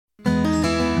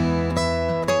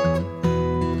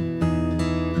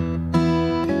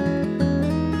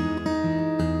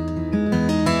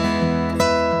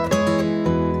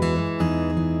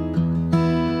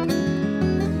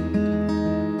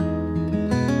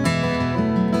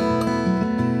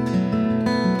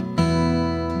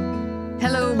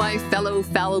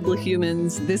Hello, fallible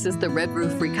humans. This is the Red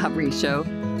Roof Recovery Show,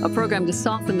 a program to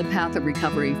soften the path of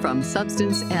recovery from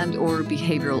substance and or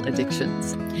behavioral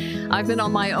addictions. I've been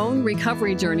on my own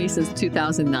recovery journey since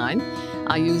 2009.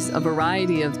 I use a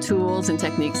variety of tools and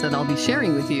techniques that I'll be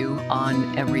sharing with you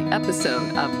on every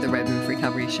episode of the Red Roof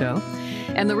Recovery Show.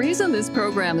 And the reason this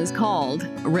program is called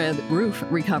Red Roof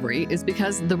Recovery is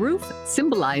because the roof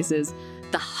symbolizes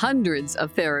the hundreds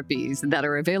of therapies that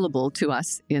are available to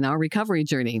us in our recovery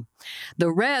journey. The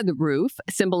red roof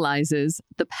symbolizes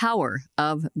the power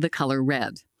of the color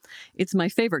red. It's my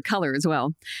favorite color as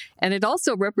well. And it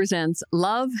also represents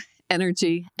love,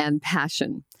 energy, and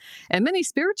passion. And many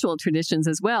spiritual traditions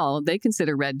as well, they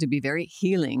consider red to be very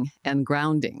healing and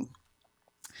grounding.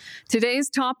 Today's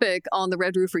topic on the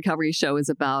Red Roof Recovery Show is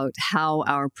about how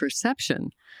our perception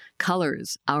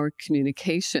colors our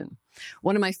communication.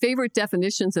 One of my favorite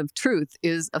definitions of truth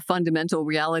is a fundamental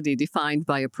reality defined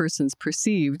by a person's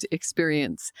perceived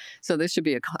experience. So this should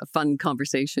be a fun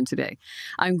conversation today.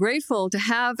 I'm grateful to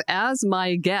have as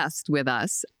my guest with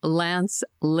us, Lance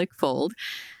Lickfold.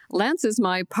 Lance is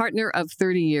my partner of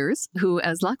 30 years, who,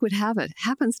 as luck would have it,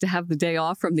 happens to have the day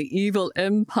off from the evil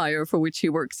empire for which he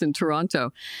works in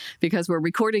Toronto, because we're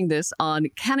recording this on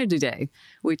Canada Day,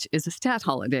 which is a stat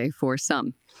holiday for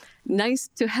some. Nice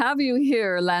to have you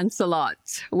here, Lancelot.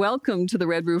 Welcome to the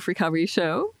Red Roof Recovery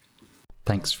Show.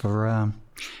 Thanks for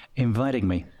inviting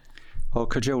me, or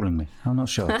cajoling me. I'm not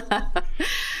sure.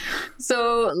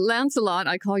 So, Lancelot,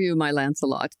 I call you my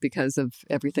Lancelot because of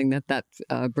everything that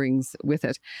brings with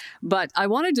it. But I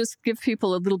want to just give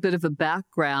people a little bit of a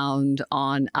background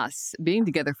on us being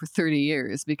together for 30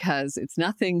 years, because it's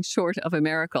nothing short of a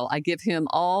miracle. I give him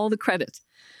all the credit,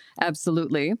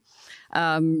 absolutely,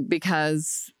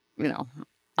 because, you know,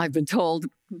 I've been told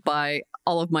by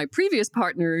all of my previous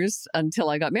partners until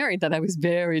I got married that I was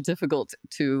very difficult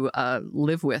to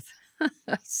live with.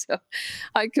 So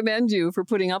I commend you for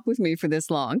putting up with me for this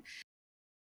long.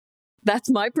 That's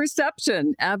my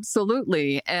perception,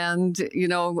 absolutely. And, you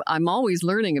know, I'm always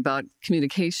learning about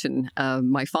communication.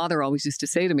 My father always used to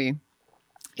say to me,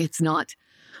 it's not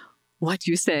what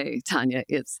you say, Tanya,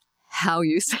 it's how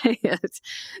you say it.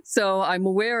 So I'm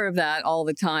aware of that all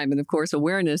the time. And of course,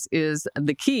 awareness is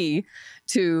the key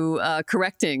to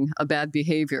correcting a bad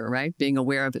behavior, right? Being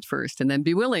aware of it first, and then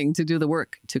be willing to do the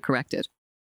work to correct it.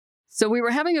 So we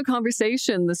were having a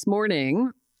conversation this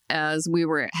morning as we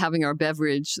were having our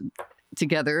beverage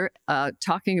together,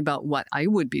 talking about what I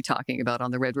would be talking about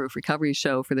on the Red Roof Recovery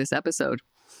Show for this episode.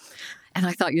 And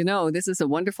I thought, you know, this is a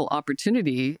wonderful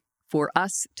opportunity for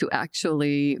us to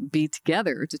actually be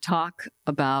together to talk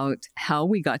about how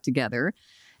we got together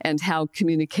and how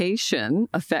communication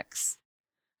affects,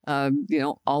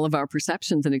 all of our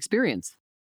perceptions and experience.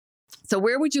 So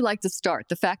where would you like to start?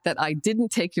 The fact that I didn't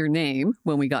take your name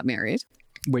when we got married.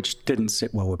 Which didn't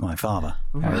sit well with my father,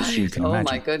 right. As you can imagine.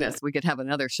 Oh, my goodness. We could have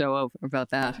another show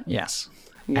about that. Yes.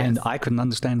 And I couldn't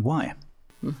understand why,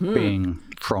 being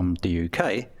from the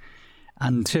UK,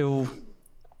 until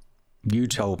you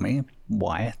told me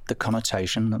why the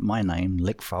connotation that my name,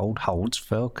 Lickfold, holds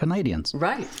for Canadians.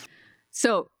 Right.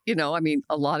 So, you know, I mean,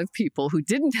 a lot of people who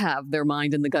didn't have their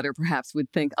mind in the gutter perhaps would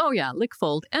think, oh, yeah,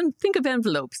 Lickfold, and think of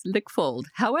envelopes, Lickfold.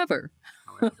 However,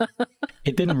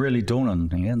 it didn't really dawn on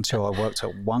me until I worked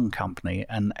at one company,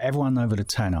 and everyone over the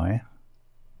tannoy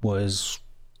was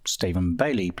Stephen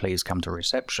Bailey, please come to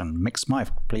reception. Mick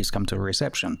Smythe, please come to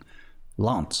reception.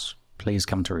 Lance, please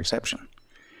come to reception.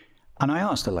 And I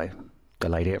asked the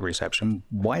lady at reception,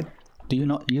 why do you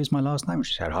not use my last name?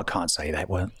 She said, I can't say that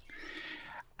word.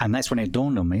 And that's when it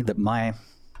dawned on me that my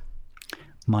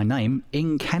name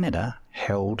in Canada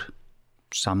held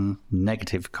some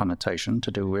negative connotation to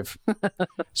do with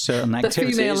certain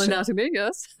activities. The female anatomy,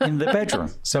 yes. in the bedroom.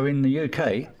 So in the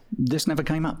UK, this never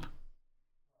came up.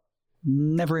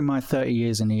 Never in my 30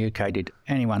 years in the UK did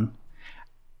anyone.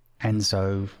 And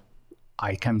so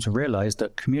I came to realize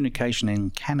that communication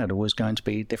in Canada was going to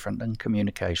be different than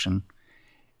communication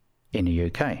in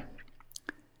the UK.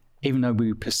 Even though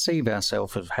we perceive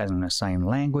ourselves as having the same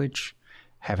language,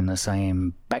 having the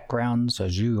same backgrounds,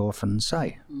 as you often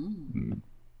say.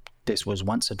 This was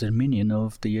once a dominion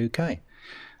of the UK.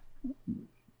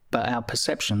 But our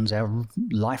perceptions, our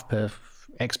life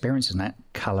experiences, and that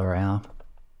colour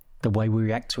the way we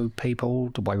react to people,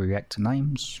 the way we react to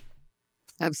names.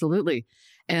 Absolutely.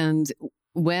 And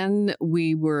when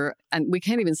we were, and we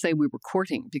can't even say we were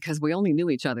courting because we only knew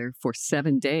each other for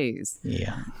 7 days.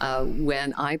 Yeah.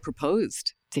 When I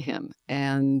proposed to him,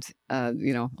 and a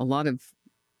lot of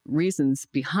reasons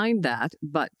behind that,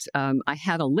 but I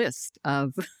had a list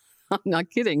of I'm not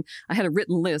kidding. I had a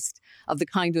written list of the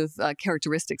kind of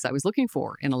characteristics I was looking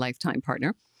for in a lifetime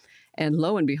partner. And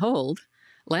lo and behold,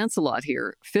 Lancelot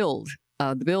here filled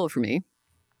the bill for me.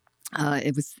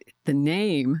 It was the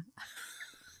name.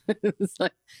 It was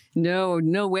like,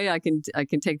 no way I can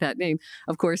take that name.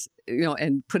 Of course,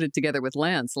 and put it together with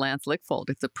Lance Lickfold.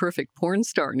 It's a perfect porn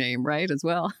star name, right, as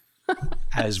well.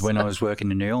 As when I was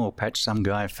working in the oil patch, some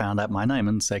guy found out my name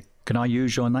and said, "Can I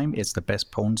use your name? It's the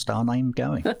best porn star name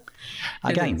going."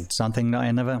 Again, something that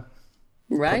I never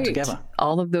put together.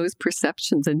 All of those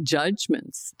perceptions and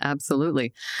judgments.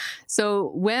 Absolutely.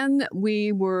 So when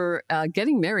we were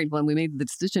getting married, when we made the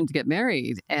decision to get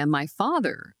married, and my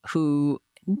father, who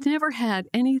never had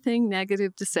anything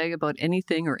negative to say about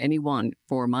anything or anyone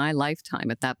for my lifetime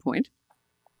at that point,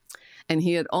 and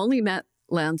he had only met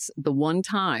Lance the one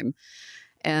time.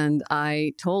 And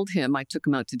I told him, I took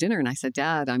him out to dinner and I said,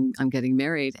 "Dad, I'm getting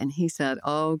married." And he said,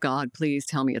 "Oh God, please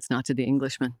tell me it's not to the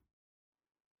Englishman."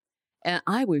 And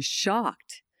I was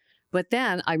shocked. But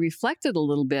then I reflected a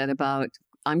little bit about,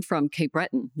 I'm from Cape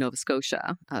Breton, Nova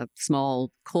Scotia, a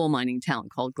small coal mining town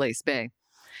called Glace Bay.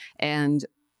 And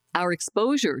our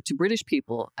exposure to British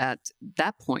people at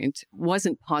that point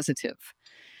wasn't positive.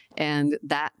 And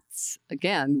that's,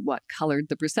 again, what colored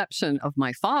the perception of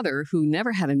my father, who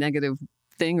never had a negative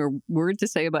thing or word to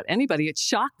say about anybody. It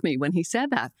shocked me when he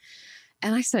said that.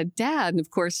 And I said, "Dad," and of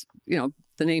course,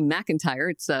 the name McIntyre,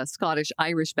 it's a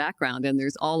Scottish-Irish background, and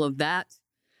there's all of that,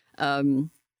 I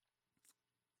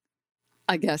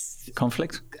guess.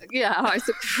 Conflict? Yeah,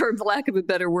 for lack of a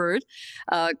better word,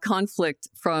 conflict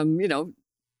from,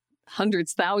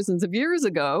 hundreds, thousands of years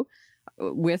ago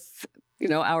with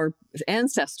our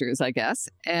ancestors, I guess.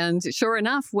 And sure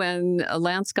enough, when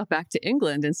Lance got back to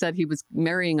England and said he was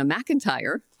marrying a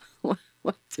McIntyre,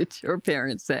 what did your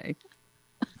parents say?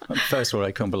 First of all,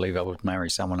 I couldn't believe I would marry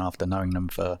someone after knowing them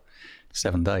for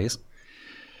 7 days.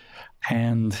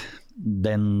 And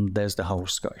then there's the whole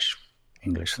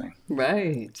Scottish-English thing.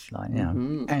 Right. Like,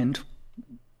 And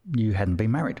you hadn't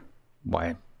been married.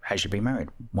 Why has you been married?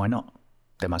 Why not?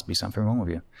 There must be something wrong with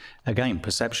you. Again,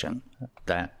 perception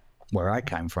that where I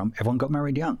came from, everyone got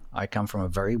married young. I come from a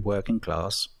very working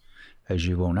class, as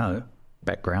you all know,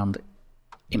 background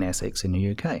in Essex in the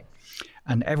UK.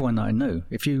 And everyone that I knew,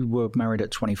 if you were married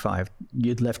at 25,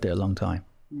 you'd left it a long time.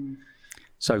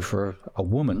 So for a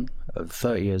woman of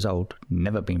 30 years old,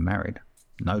 never been married,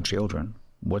 no children,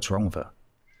 what's wrong with her?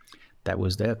 That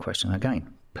was their question.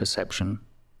 Again, perception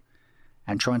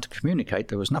and trying to communicate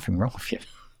there was nothing wrong with you.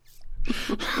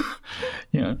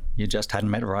 You just hadn't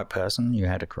met the right person, you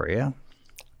had a career,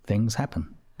 things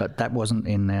happen. But that wasn't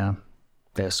in their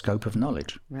scope of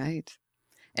knowledge. Right.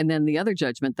 And then the other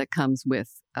judgment that comes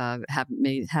with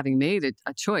having made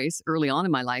a choice early on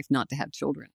in my life not to have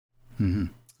children. Mm-hmm.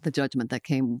 The judgment that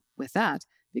came with that,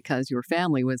 because your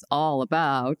family was all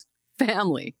about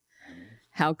family.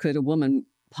 How could a woman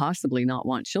possibly not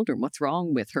want children? What's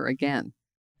wrong with her again?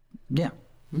 Yeah,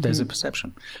 there's a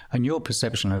perception. And your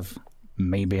perception of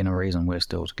me being a reason we're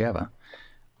still together,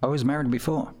 I was married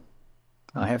before.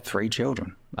 I have 3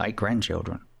 children, 8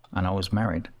 grandchildren, and I was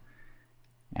married.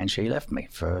 And she left me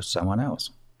for someone else.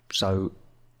 So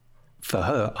for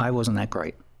her, I wasn't that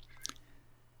great.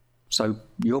 So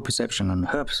your perception and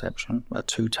her perception are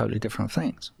 2 totally different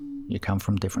things. You come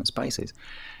from different spaces.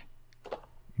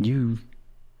 You're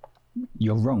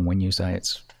wrong when you say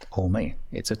it's all me.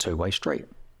 It's a 2-way street.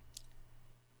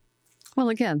 Well,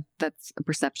 again, that's a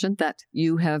perception that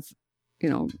you have,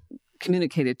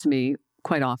 communicated to me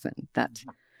quite often, that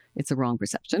it's a wrong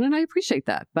perception. And I appreciate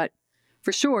that. But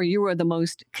for sure, you are the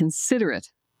most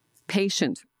considerate,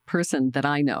 patient person that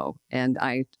I know. And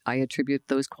I attribute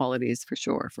those qualities for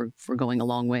sure for going a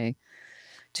long way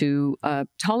to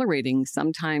tolerating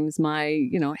sometimes my,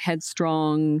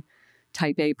 headstrong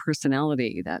type A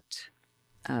personality that,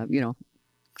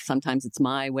 sometimes it's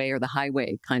my way or the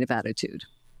highway kind of attitude.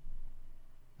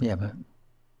 Yeah, but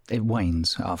it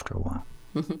wanes after a while.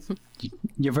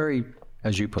 You're very,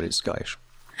 as you put it, Scottish.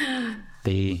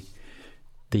 The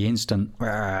instant,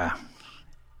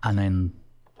 and then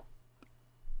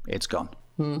it's gone.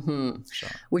 Mm-hmm. So.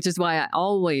 Which is why I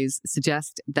always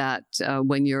suggest that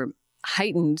when you're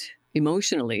heightened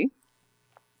emotionally,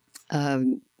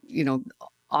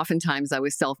 oftentimes I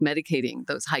was self-medicating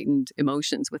those heightened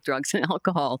emotions with drugs and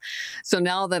alcohol. So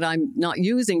now that I'm not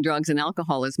using drugs and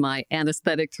alcohol as my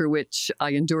anesthetic through which I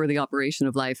endure the operation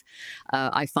of life,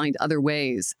 I find other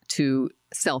ways to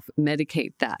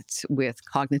self-medicate that with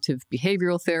cognitive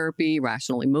behavioral therapy,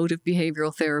 rational emotive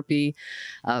behavioral therapy,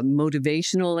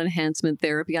 motivational enhancement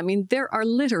therapy. I mean, there are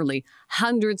literally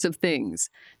hundreds of things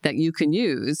that you can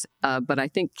use, but I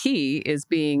think key is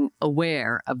being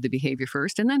aware of the behavior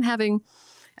first, and then having,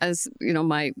 as you know,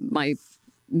 my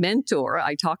mentor,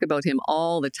 I talk about him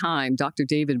all the time, Dr.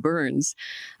 David Burns,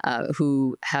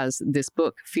 who has this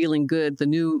book, Feeling Good, the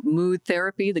New Mood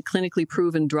Therapy, the Clinically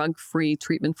Proven Drug-Free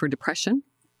Treatment for Depression.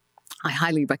 I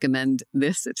highly recommend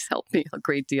this. It's helped me a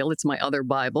great deal. It's my other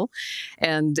Bible.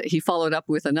 And he followed up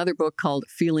with another book called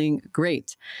Feeling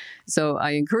Great. So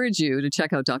I encourage you to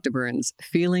check out Dr. Burns,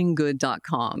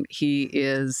 feelinggood.com. He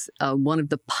is one of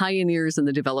the pioneers in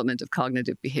the development of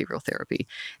cognitive behavioral therapy.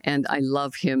 And I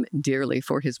love him dearly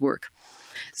for his work.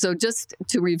 So just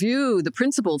to review the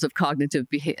principles of cognitive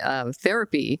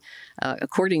therapy,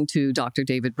 according to Dr.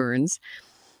 David Burns,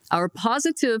 our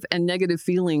positive and negative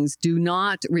feelings do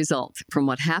not result from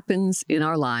what happens in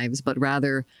our lives, but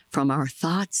rather from our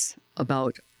thoughts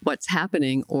about what's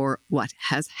happening or what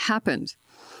has happened.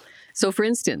 So, for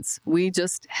instance, we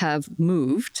just have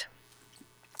moved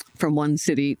from one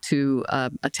city to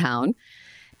a town,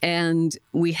 and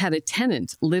we had a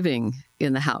tenant living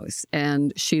in the house,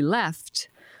 and she left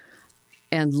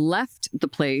the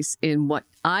place in what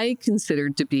I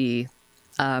considered to be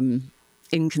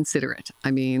inconsiderate.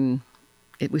 I mean,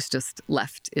 it was just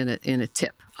left in a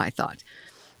tip, I thought.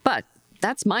 But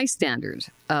that's my standard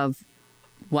of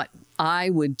what I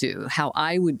would do, how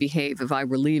I would behave if I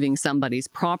were leaving somebody's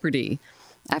property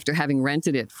after having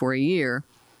rented it for a year.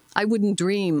 I wouldn't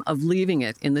dream of leaving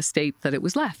it in the state that it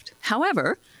was left.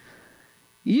 However,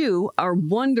 you are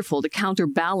wonderful to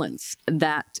counterbalance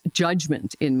that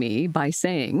judgment in me by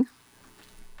saying,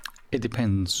 it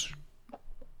depends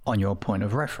on your point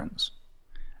of reference.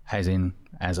 As in,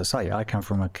 as I say, I come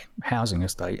from a housing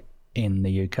estate in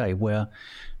the UK where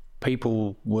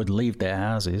people would leave their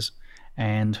houses,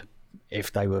 and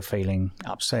if they were feeling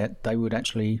upset, they would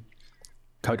actually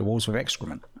coat the walls with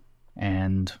excrement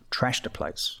and trash the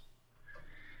place.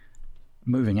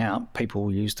 Moving out,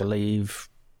 people used to leave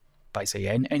basically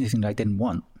anything they didn't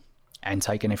want and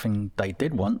take anything they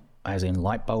did want, as in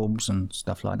light bulbs and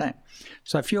stuff like that.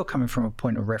 So if you're coming from a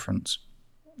point of reference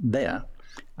there,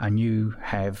 and you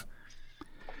have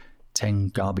 10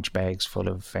 garbage bags full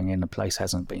of thing and the place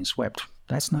hasn't been swept,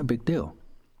 that's no big deal.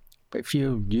 But if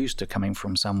you're used to coming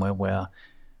from somewhere where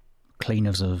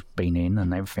cleaners have been in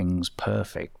and everything's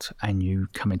perfect, and you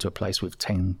come into a place with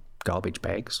 10 garbage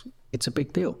bags, it's a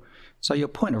big deal. So your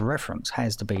point of reference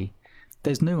has to be,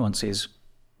 there's nuances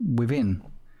within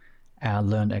our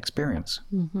learned experience.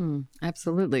 Mm-hmm.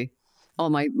 Absolutely. Oh,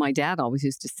 my dad always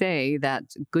used to say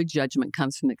that good judgment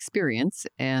comes from experience,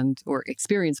 or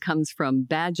experience comes from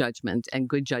bad judgment, and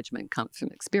good judgment comes from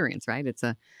experience, right? It's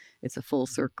a full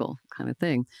circle kind of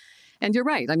thing. And you're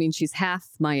right. I mean, she's half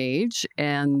my age,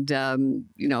 and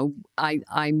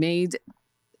I made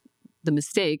the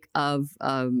mistake of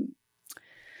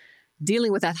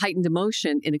dealing with that heightened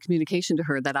emotion in a communication to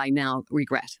her that I now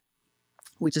regret,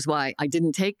 which is why I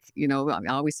didn't take, I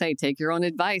always say, take your own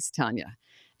advice, Tanya.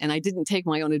 And I didn't take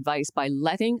my own advice by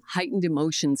letting heightened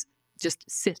emotions just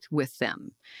sit with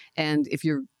them. And if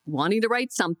you're wanting to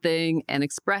write something and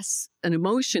express an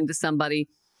emotion to somebody,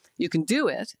 you can do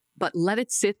it, but let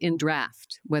it sit in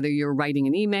draft. Whether you're writing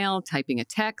an email, typing a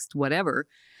text, whatever,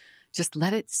 just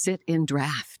let it sit in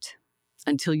draft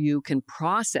until you can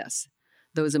process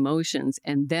those emotions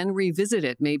and then revisit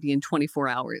it maybe in 24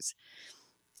 hours.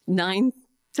 9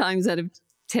 times out of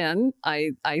 10,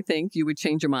 I think you would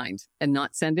change your mind and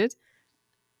not send it.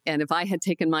 And if I had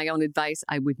taken my own advice,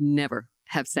 I would never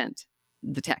have sent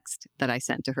the text that I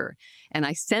sent to her. And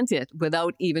I sent it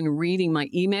without even reading my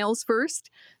emails first.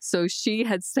 So she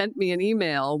had sent me an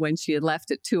email when she had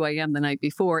left at 2 a.m. the night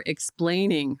before,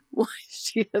 explaining why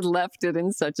she had left it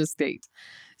in such a state.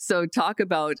 So talk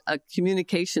about a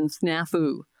communication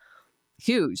snafu.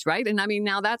 Huge, right? And I mean,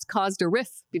 now that's caused a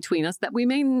rift between us that we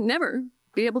may never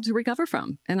be able to recover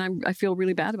from. And I feel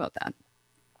really bad about that.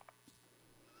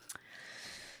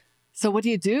 So what do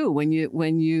you do when you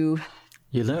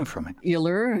learn from it? You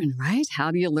learn, right?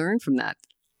 How do you learn from that?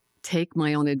 Take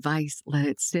my own advice. Let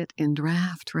it sit in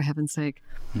draft, for heaven's sake.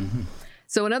 Mm-hmm.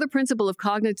 So another principle of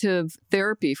cognitive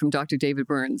therapy from Dr. David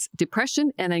Burns: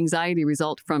 depression and anxiety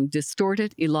result from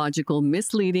distorted, illogical,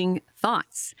 misleading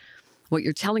thoughts. What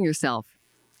you're telling yourself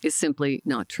is simply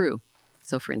not true.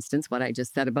 So for instance, what I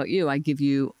just said about you, I give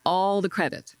you all the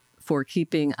credit for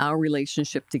keeping our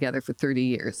relationship together for 30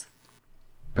 years.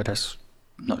 But that's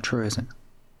not true, is it?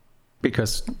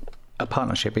 Because a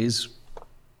partnership is,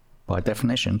 by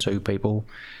definition, two people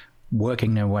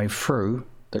working their way through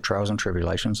the trials and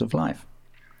tribulations of life.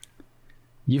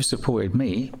 You've supported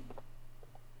me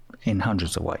in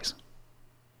hundreds of ways.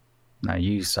 Now,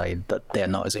 you say that they're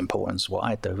not as important as what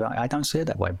I do. I don't see it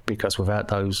that way, because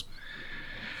without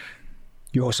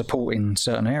your support in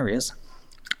certain areas,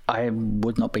 I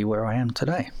would not be where I am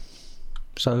today.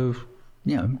 So,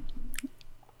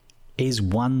 is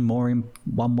one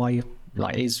way,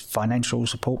 like, is financial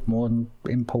support more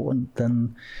important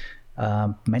than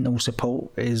mental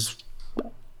support? It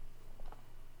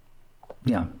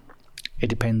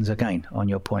depends, again, on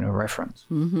your point of reference.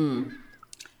 Mm-hmm.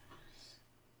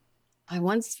 I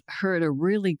once heard a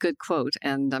really good quote,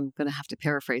 and I'm going to have to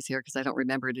paraphrase here because I don't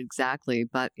remember it exactly,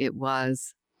 but it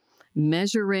was,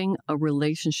 measuring a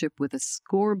relationship with a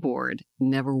scoreboard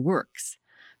never works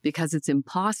because it's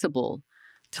impossible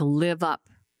to live up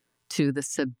to the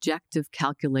subjective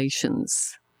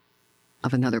calculations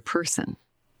of another person.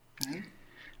 Right?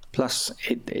 Plus,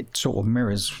 it sort of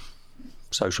mirrors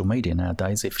social media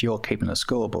nowadays. If you're keeping a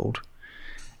scoreboard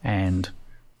and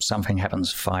something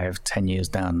happens 5-10 years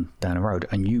down the road,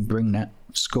 and you bring that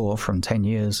score from 10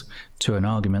 years to an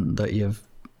argument that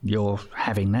you're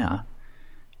having now,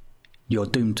 you're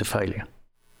doomed to failure.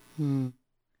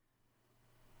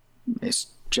 It's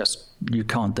just, you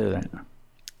can't do that.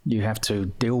 You have to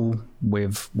deal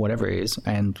with whatever it is,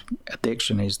 and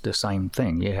addiction is the same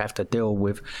thing. You have to deal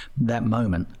with that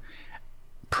moment,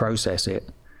 process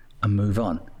it, and move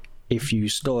on. If you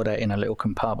store that in a little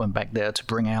compartment back there to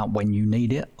bring out when you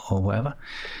need it or whatever,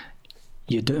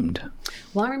 you're doomed.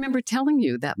 Well, I remember telling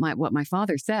you that what my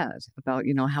father said about,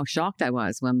 how shocked I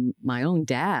was when my own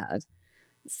dad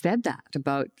said that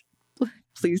about,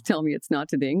 please tell me it's not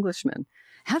to the Englishman.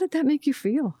 How did that make you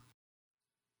feel?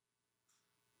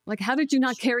 Like, how did you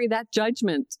not carry that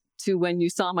judgment to when you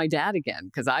saw my dad again?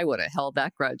 Because I would have held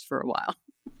that grudge for a while.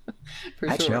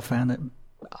 Actually, sure. I found it,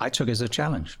 I took it as a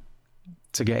challenge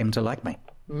to get him to like me.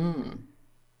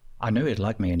 I knew he'd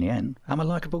like me in the end. I'm a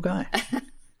likable guy.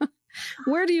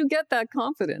 Where do you get that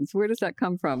confidence? Where does that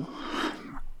come from?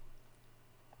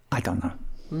 I don't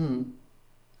know.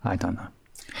 I don't know.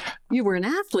 You were an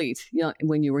athlete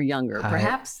when you were younger.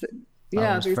 Perhaps,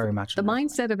 I was very much the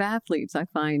mindset of athletes, I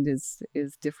find, is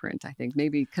different. I think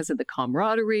maybe because of the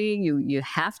camaraderie, you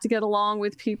have to get along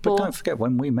with people. But don't forget,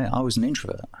 when we met, I was an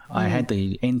introvert. I had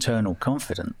the internal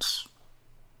confidence,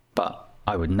 but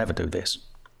I would never do this.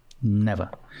 Never.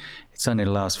 It's only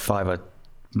the last 5 or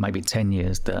maybe 10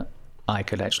 years that I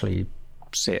could actually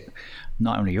sit,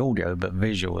 not only audio, but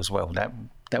visual as well.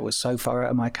 That was so far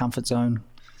out of my comfort zone.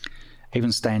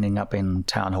 Even standing up in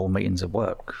town hall meetings at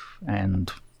work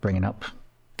and bringing up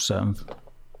certain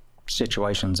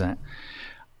situations that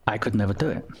I could never do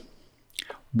it.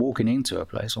 Walking into a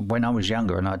place, when I was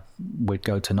younger and we'd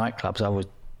go to nightclubs,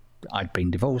 I'd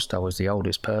been divorced, I was the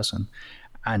oldest person,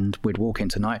 and we'd walk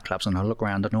into nightclubs and I'd look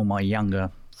around and all my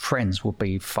younger friends would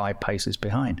be 5 paces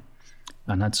behind.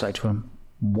 And I'd say to them,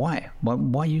 why?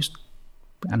 Why you?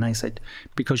 And they said,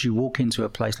 because you walk into a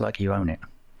place like you own it.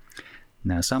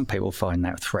 Now, some people find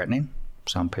that threatening.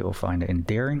 Some people find it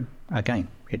endearing. Again,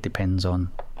 it depends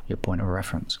on your point of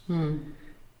reference.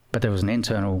 But there was an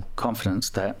internal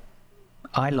confidence that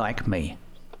I like me.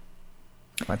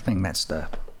 I think that's the...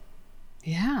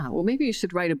 Yeah. Well, maybe you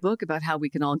should write a book about how we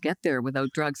can all get there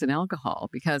without drugs and alcohol,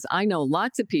 because I know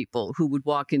lots of people who would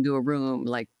walk into a room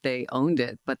like they owned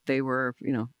it, but they were,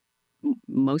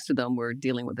 most of them were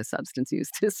dealing with a substance use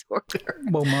disorder.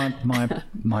 Well,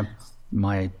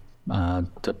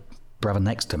 the brother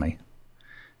next to me,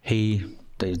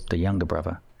 the younger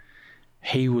brother,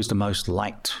 he was the most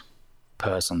liked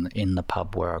person in the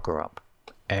pub where I grew up.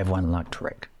 Everyone liked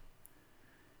Rick.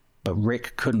 But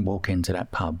Rick couldn't walk into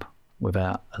that pub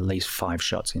without at least 5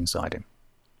 shots inside him.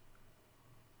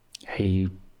 He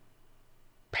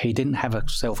didn't have a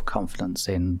self-confidence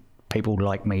in people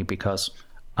like me because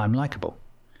I'm likable.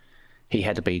 He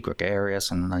had to be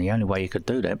gregarious, and the only way he could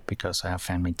do that, because our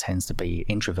family tends to be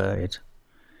introverted.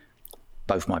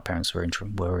 Both my parents were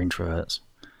introverts.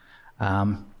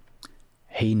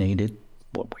 He needed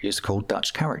what we used to call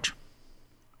Dutch courage.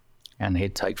 And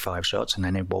he'd take 5 shots and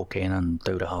then he'd walk in and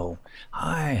do the whole,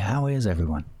 hi, how is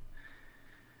everyone?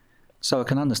 So I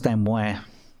can understand why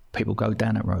people go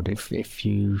down that road. If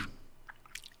you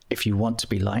want to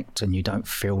be liked and you don't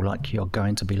feel like you're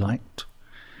going to be liked,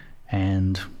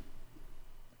 and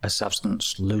a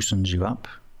substance loosens you up,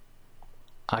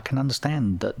 I can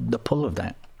understand the pull of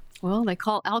that. Well, they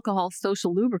call alcohol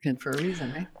social lubricant for a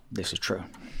reason, right? This is true.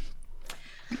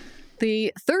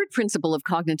 The third principle of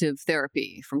cognitive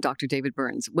therapy from Dr. David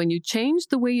Burns: when you change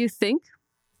the way you think,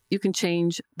 you can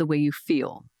change the way you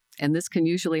feel. And this can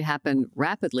usually happen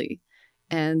rapidly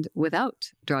and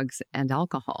without drugs and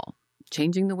alcohol.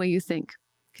 Changing the way you think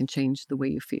can change the way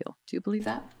you feel. Do you believe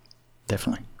that?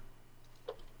 Definitely.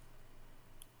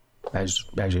 As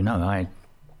you know, I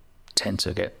tend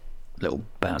to get little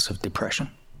bouts of depression.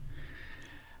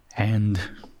 And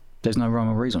there's no rhyme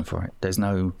or reason for it. There's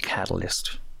no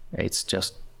catalyst. It's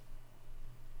just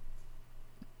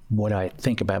what I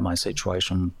think about my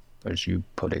situation, as you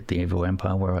put it, the evil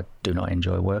empire, where I do not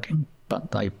enjoy working,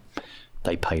 but they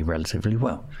pay relatively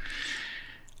well.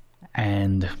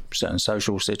 And certain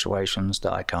social situations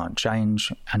that I can't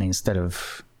change, and instead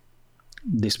of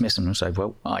dismissing them and say,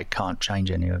 well, I can't change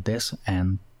any of this,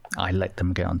 and I let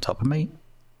them get on top of me.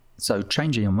 So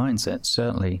changing your mindset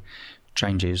certainly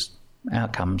changes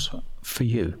outcomes for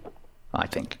you, I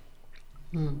think.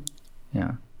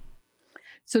 Yeah.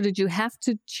 So did you have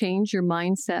to change your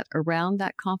mindset around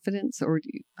that confidence, or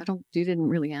you didn't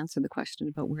really answer the question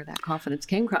about where that confidence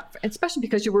came from, especially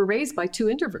because you were raised by two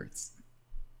introverts?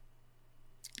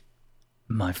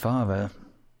 My father,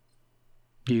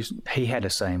 he had a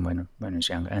saying when he was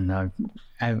younger,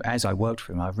 and as I worked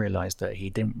for him, I realized that he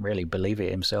didn't really believe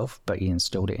it himself, but he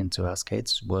instilled it into us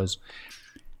kids, was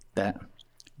that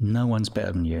no one's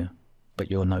better than you, but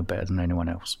you're no better than anyone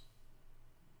else.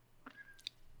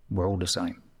 We're all the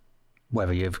same.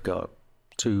 Whether you've got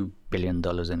 $2 billion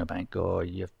in the bank or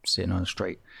you're sitting on the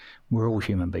street, we're all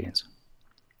human beings.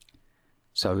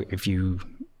 So if you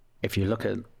look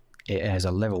at it as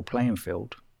a level playing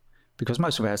field, because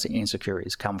most of our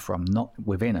insecurities come from not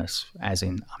within us, as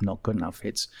in I'm not good enough.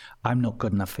 It's I'm not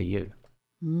good enough for you.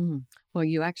 Well,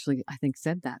 you actually, I think,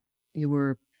 said that. You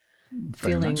were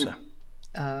Very feeling much so.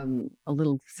 a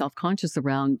little self-conscious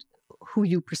around who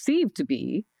you perceived to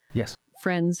be. Yes.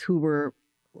 Friends who were,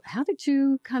 how did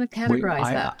you kind of categorize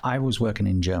that? I was working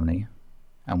in Germany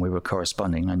and we were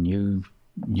corresponding, and you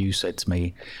said to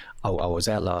me, oh, I was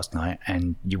out last night,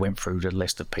 and you went through the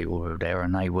list of people who were there,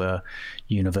 and they were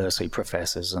university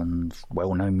professors and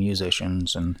well-known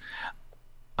musicians, and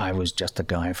I was just a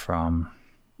guy from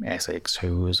Essex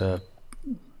who was a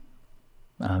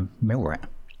mill rat.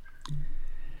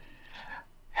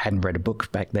 Hadn't read a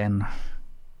book back then,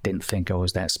 didn't think I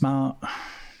was that smart,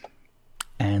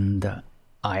 and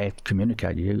I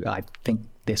communicated to you, I think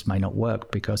this may not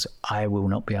work because I will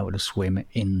not be able to swim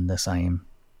in the same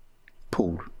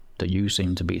pool that you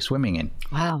seem to be swimming in.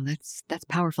 Wow, that's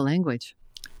powerful language.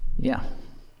 Yeah.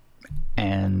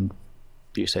 And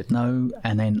you said no,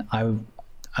 and then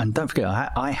and don't forget,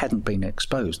 I hadn't been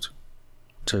exposed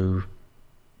to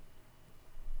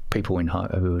people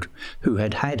who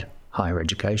had higher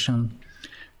education,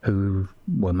 who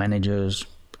were managers,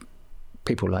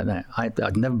 people like that.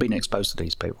 I'd never been exposed to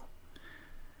these people.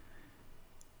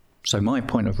 So my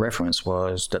point of reference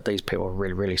was that these people were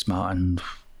really, really smart, and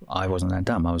I wasn't that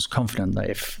dumb. I was confident that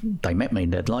if they met me,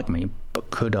 they'd like me,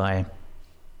 but could I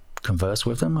converse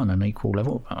with them on an equal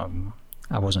level?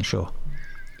 I wasn't sure.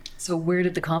 So where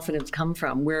did the confidence come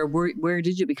from? Where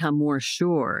did you become more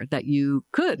sure that you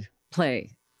could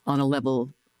play on a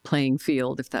level playing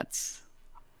field, if that's...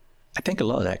 I think a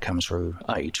lot of that comes through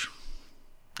age.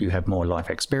 You have more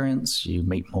life experience, you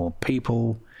meet more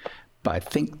people, but I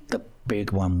think the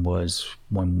big one was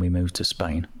when we moved to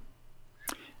Spain.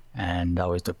 And I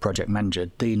was the project manager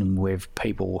dealing with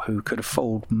people who could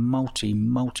afford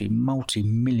multi-million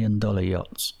dollar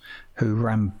yachts, who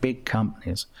ran big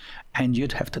companies, and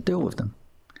you'd have to deal with them.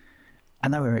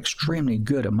 And they were extremely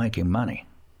good at making money.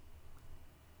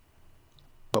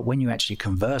 But when you actually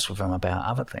converse with them about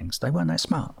other things, they weren't that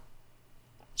smart.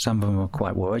 Some of them were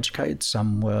quite well educated,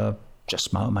 some were just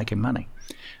smart at making money.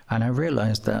 And I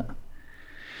realized that,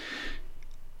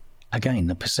 again,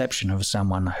 the perception of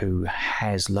someone who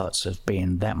has lots of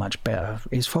being that much better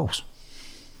is false.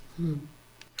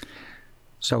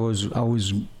 So I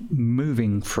was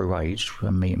moving through age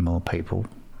and meeting more people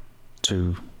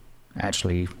to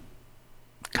actually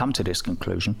come to this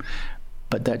conclusion,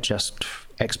 but that just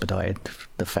expedited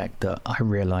the fact that I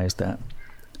realized that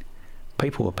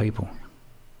people are people,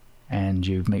 and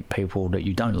you meet people that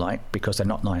you don't like because they're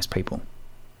not nice people.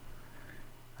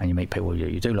 And you meet people that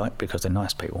you do like because they're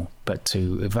nice people. But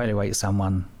to evaluate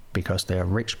someone because they're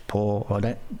rich, poor, or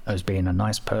that as being a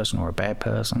nice person or a bad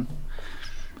person,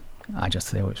 I just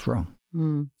feel it's wrong.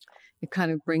 It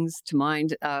kind of brings to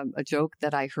mind a joke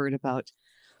that I heard about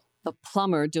a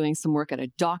plumber doing some work at a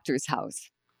doctor's house.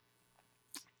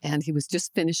 And he was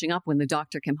just finishing up when the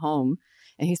doctor came home.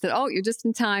 And he said, "Oh, you're just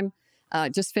in time.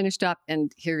 Just finished up,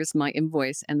 and here's my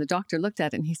invoice." And the doctor looked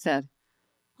at it and he said,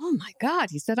 "Oh my God,"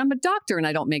 he said, "I'm a doctor and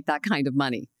I don't make that kind of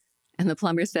money." And the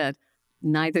plumber said,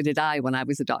 "Neither did I when I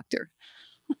was a doctor."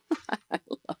 I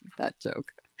love that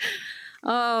joke.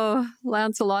 Oh,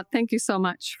 Lancelot, thank you so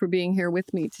much for being here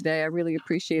with me today. I really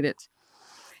appreciate it.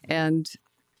 And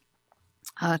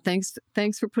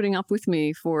thanks for putting up with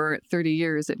me for 30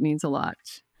 years. It means a lot.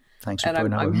 Thanks for and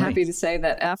putting up I'm with me. happy to say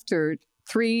that after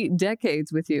 3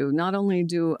 decades with you, not only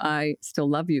do I still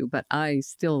love you, but I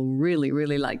still really,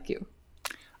 really like you.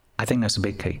 I think that's a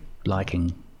big key,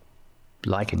 liking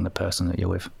the person that you're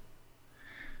with.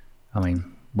 I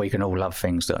mean, we can all love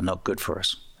things that are not good for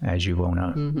us, as you well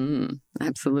know. Mm-hmm.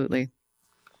 Absolutely.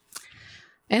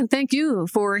 And thank you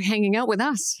for hanging out with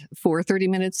us for 30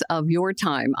 minutes of your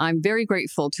time. I'm very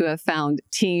grateful to have found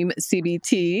Team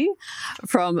CBT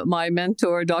from my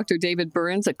mentor, Dr. David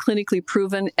Burns, a clinically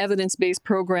proven evidence-based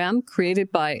program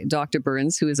created by Dr.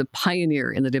 Burns, who is a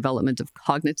pioneer in the development of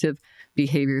cognitive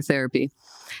behavior therapy.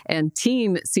 And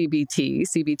Team CBT,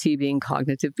 CBT being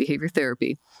cognitive behavior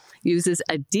therapy, uses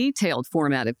a detailed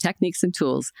format of techniques and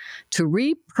tools to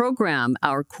reprogram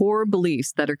our core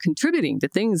beliefs that are contributing to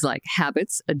things like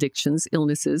habits, addictions,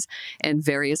 illnesses, and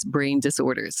various brain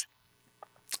disorders.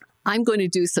 I'm going to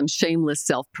do some shameless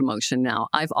self-promotion now.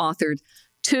 I've authored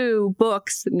 2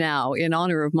 books now in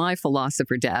honor of my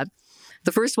philosopher dad.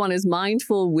 The first one is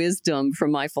Mindful Wisdom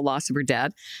from My Philosopher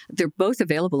Dad. They're both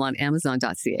available on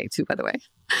Amazon.ca too, by the way.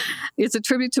 It's a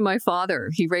tribute to my father.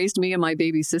 He raised me and my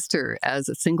baby sister as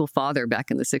a single father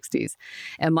back in the 60s.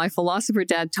 And my philosopher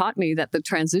dad taught me that the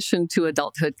transition to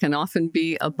adulthood can often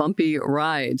be a bumpy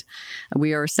ride.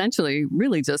 We are essentially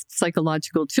really just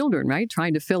psychological children, right?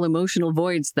 Trying to fill emotional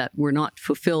voids that were not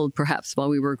fulfilled perhaps while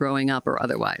we were growing up or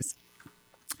otherwise.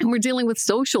 And we're dealing with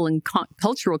social and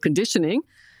cultural conditioning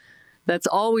that's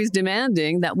always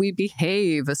demanding that we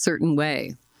behave a certain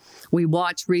way. We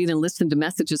watch, read, and listen to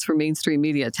messages from mainstream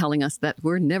media telling us that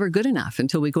we're never good enough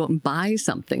until we go out and buy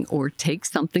something or take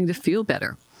something to feel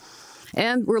better.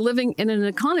 And we're living in an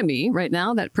economy right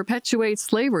now that perpetuates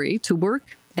slavery to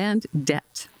work and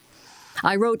debt.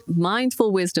 I wrote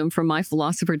Mindful Wisdom from My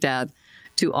Philosopher Dad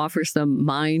to offer some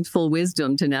mindful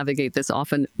wisdom to navigate this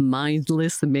often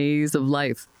mindless maze of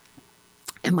life.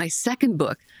 And my second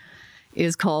book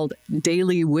is called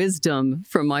Daily Wisdom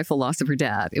from My Philosopher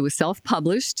Dad. It was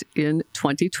self-published in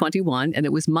 2021, and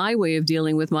it was my way of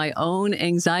dealing with my own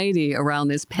anxiety around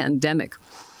this pandemic.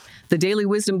 The Daily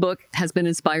Wisdom book has been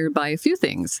inspired by a few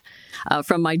things,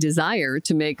 from my desire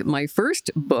to make my first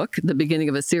book the beginning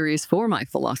of a series for my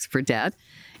philosopher dad.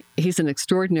 He's an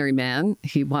extraordinary man.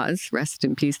 He was. Rest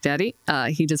in peace, Daddy.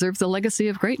 He deserves a legacy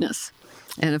of greatness.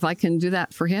 And if I can do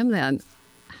that for him, then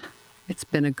it's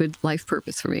been a good life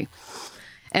purpose for me.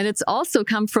 And it's also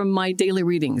come from my daily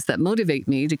readings that motivate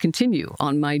me to continue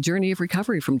on my journey of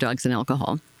recovery from drugs and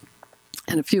alcohol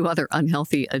and a few other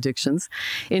unhealthy addictions.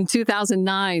 In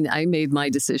 2009, I made my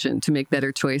decision to make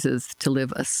better choices to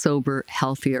live a sober,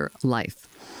 healthier life.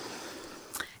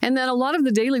 And then a lot of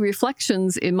the daily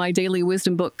reflections in my Daily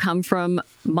Wisdom book come from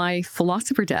my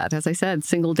philosopher dad, as I said,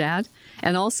 single dad,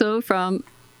 and also from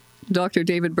Dr.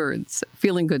 David Burns,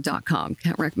 feelinggood.com.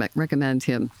 Can't recommend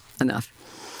him enough.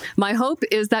 My hope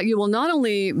is that you will not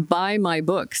only buy my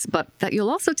books, but that you'll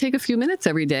also take a few minutes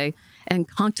every day and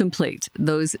contemplate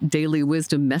those daily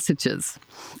wisdom messages.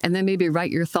 And then maybe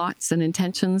write your thoughts and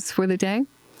intentions for the day.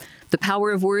 The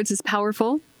power of words is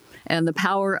powerful, and the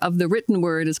power of the written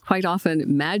word is quite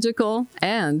often magical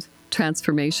and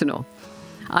transformational.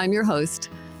 I'm your host,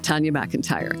 Tanya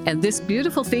McIntyre. And this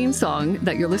beautiful theme song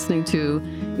that you're listening to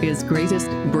is Greatest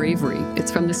Bravery.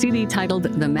 It's from the CD titled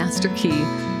The Master Key,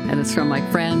 and it's from my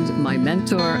friend, my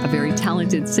mentor, a very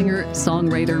talented singer,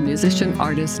 songwriter, musician,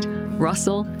 artist,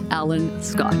 Russell Allen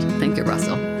Scott. Thank you,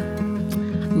 Russell.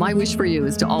 My wish for you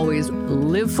is to always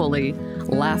live fully,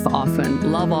 laugh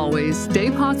often, love always, stay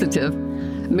positive.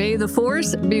 May the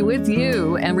force be with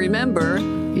you, and remember,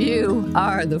 you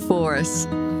are the force.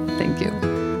 Thank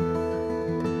you.